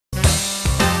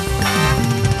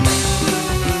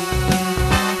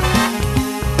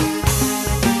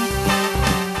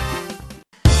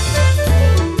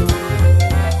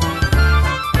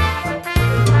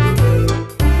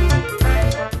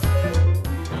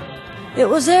It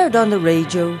was aired on the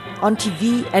radio, on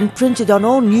TV, and printed on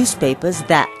all newspapers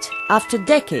that, after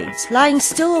decades lying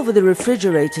still over the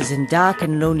refrigerators in dark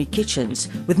and lonely kitchens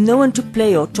with no one to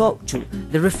play or talk to,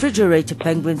 the refrigerator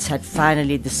penguins had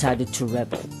finally decided to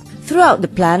rebel. Throughout the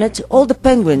planet, all the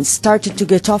penguins started to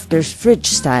get off their fridge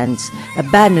stands,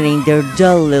 abandoning their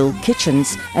dull little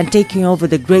kitchens and taking over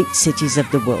the great cities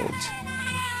of the world.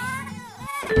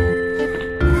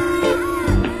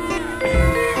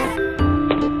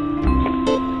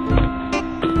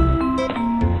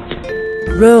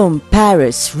 Rome,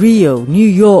 Paris, Rio, New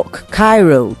York,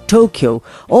 Cairo, Tokyo,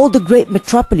 all the great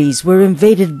metropolises were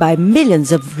invaded by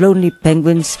millions of lonely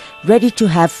penguins ready to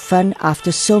have fun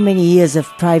after so many years of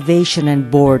privation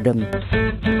and boredom.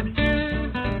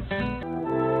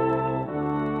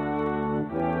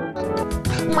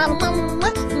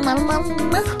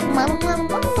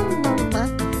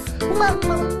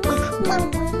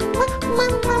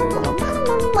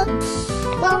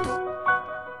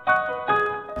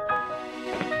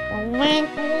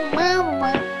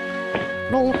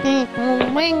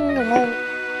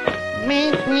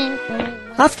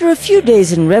 After a few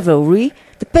days in revelry,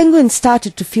 the penguins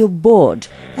started to feel bored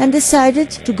and decided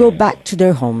to go back to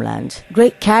their homeland.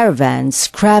 Great caravans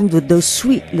crammed with those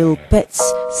sweet little pets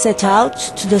set out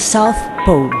to the South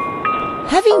Pole.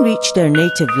 Having reached their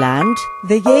native land,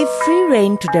 they gave free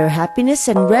rein to their happiness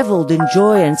and reveled in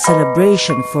joy and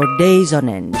celebration for days on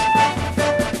end.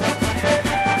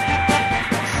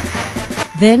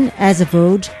 Then, as of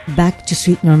old, back to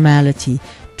sweet normality,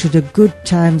 to the good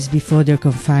times before their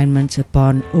confinement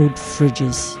upon old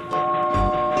fridges.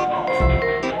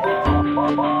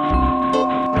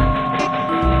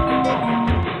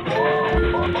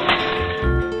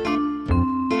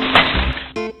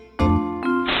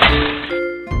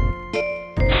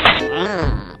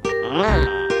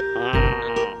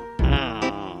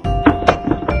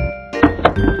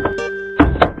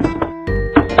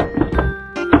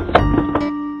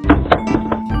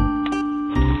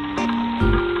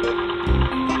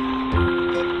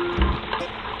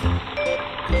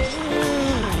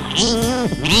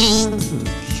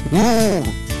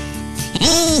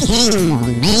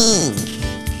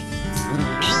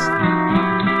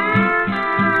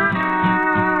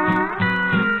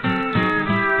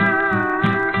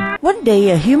 One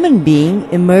day a human being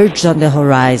emerged on the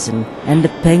horizon, and the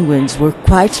penguins were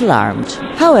quite alarmed.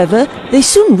 However, they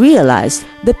soon realized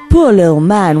the poor little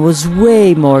man was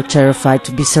way more terrified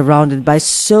to be surrounded by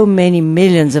so many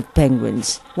millions of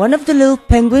penguins. One of the little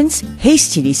penguins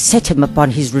hastily set him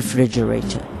upon his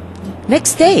refrigerator.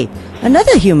 Next day,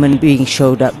 another human being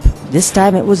showed up. This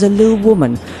time it was a little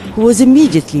woman who was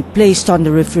immediately placed on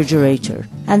the refrigerator.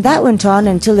 And that went on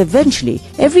until eventually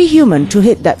every human to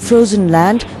hit that frozen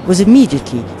land was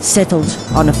immediately settled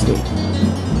on a flea.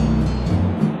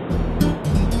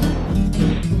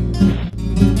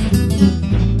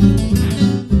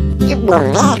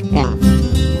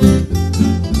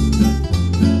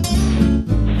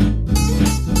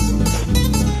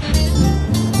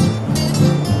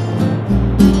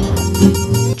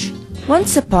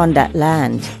 Once upon that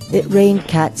land, it rained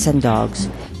cats and dogs,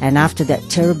 and after that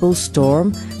terrible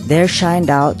storm, there shined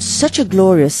out such a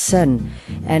glorious sun,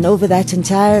 and over that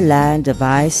entire land of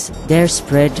ice, there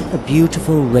spread a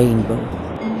beautiful rainbow.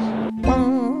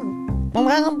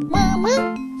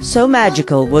 So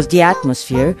magical was the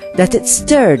atmosphere that it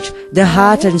stirred the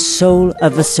heart and soul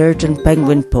of a certain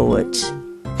penguin poet.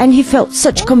 And he felt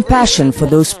such compassion for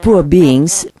those poor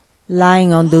beings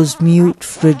lying on those mute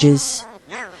fridges.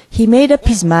 He made up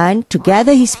his mind to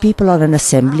gather his people on an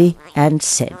assembly and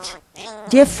said,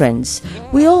 "Dear friends,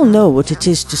 we all know what it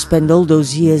is to spend all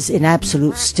those years in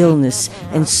absolute stillness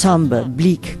in somber,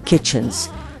 bleak kitchens.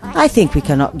 I think we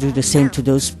cannot do the same to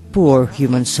those poor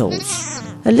human souls."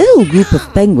 A little group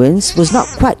of penguins was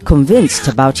not quite convinced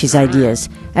about his ideas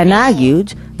and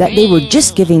argued that they were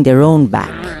just giving their own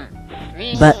back.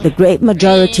 But the great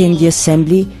majority in the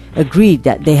assembly agreed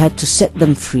that they had to set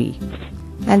them free.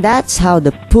 And that's how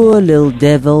the poor little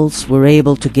devils were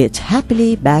able to get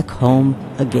happily back home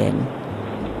again.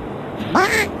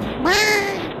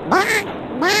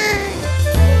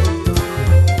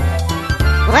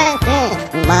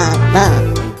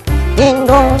 Ding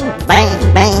dong,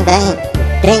 bang, bang, bang.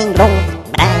 Ding dong,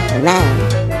 bang, bang.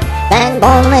 Bang,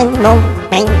 bong, bang,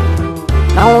 bang.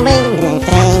 Bong, bang,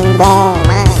 bang,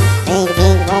 bong,